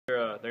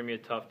they're gonna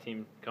be a tough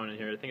team coming in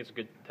here. I think it's a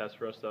good test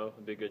for us, though.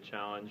 It'll be a good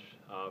challenge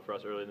for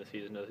us early in the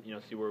season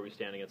to see where we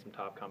stand against some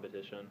top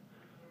competition.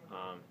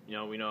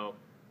 We know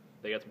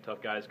they got some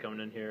tough guys coming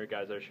in here,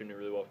 guys that are shooting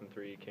really well from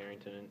three,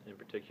 Carrington in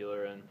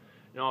particular, and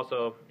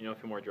also a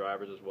few more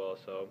drivers as well.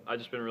 So I've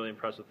just been really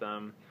impressed with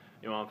them.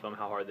 On film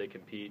how hard they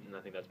compete, and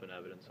I think that's been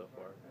evident so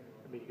far.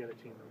 I mean, you got a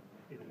team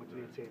that went to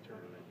the NCAA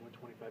tournament, won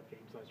 25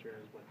 games last year,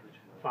 has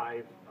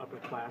 5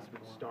 upperclassmen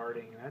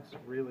starting, and that's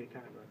really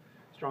kind of a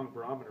strong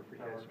barometer for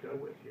you guys to go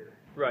with here.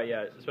 Right,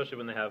 yeah, especially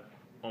when they have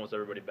almost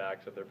everybody back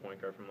except their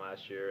point guard from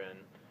last year, and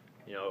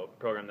a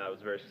program that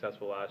was very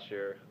successful last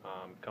year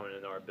coming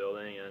into our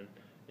building, and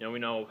we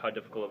know how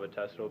difficult of a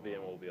test it will be,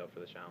 and we'll be up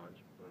for the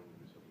challenge.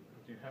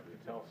 Do you have to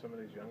tell some of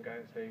these young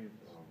guys, hey,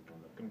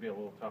 it's going to be a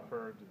little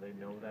tougher? Do they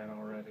know that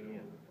already?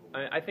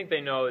 I think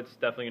they know it's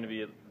definitely going to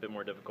be a bit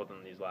more difficult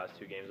than these last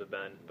 2 games have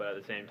been, but at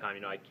the same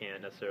time, I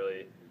can't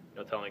necessarily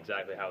tell them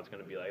exactly how it's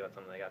going to be like. That's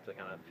something they have to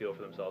kind of feel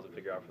for themselves and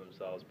figure out for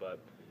themselves. But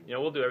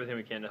we'll do everything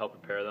we can to help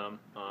prepare them.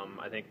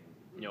 I think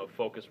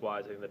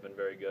focus-wise, I think they've been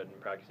very good in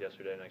practice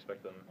yesterday, and I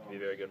expect them to be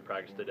very good in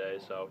practice today.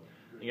 So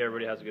I think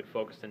everybody has a good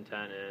focused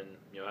intent and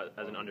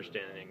has an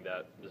understanding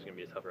that this is going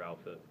to be a tougher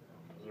outfit.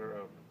 Is there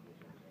a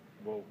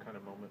whoa kind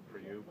of moment for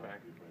you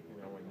back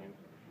when you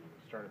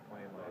started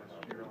playing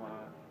last year a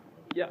lot?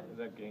 Yeah. Is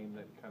that game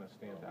that kind of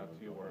stands out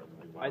to you where it's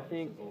like, wow, I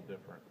think this is a little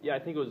different? Yeah, I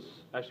think it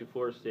was actually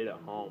Florida State at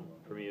home.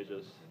 For me, it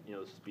was just,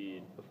 the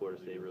speed of Florida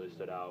State really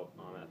stood out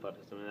in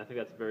athleticism. And I think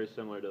that's very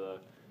similar to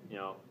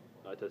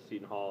to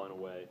Seton Hall in a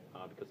way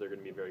because they're going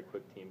to be a very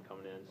quick team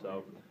coming in.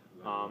 So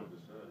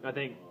I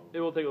think it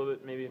will take a little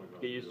bit maybe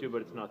get used to,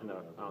 but it's nothing that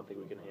I don't think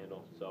we can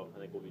handle. So I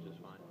think we'll be just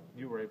fine.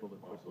 You were able to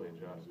quickly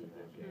adjust in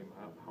that game.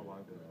 How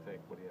long did it take?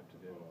 What do you have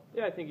to do?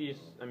 Yeah, I think you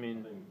just,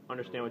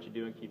 understand what you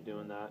do and keep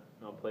doing that.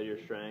 Play to your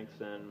strengths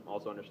and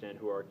also understand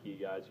who are our key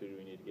guys, who do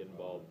we need to get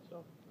involved.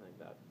 So I think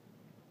that.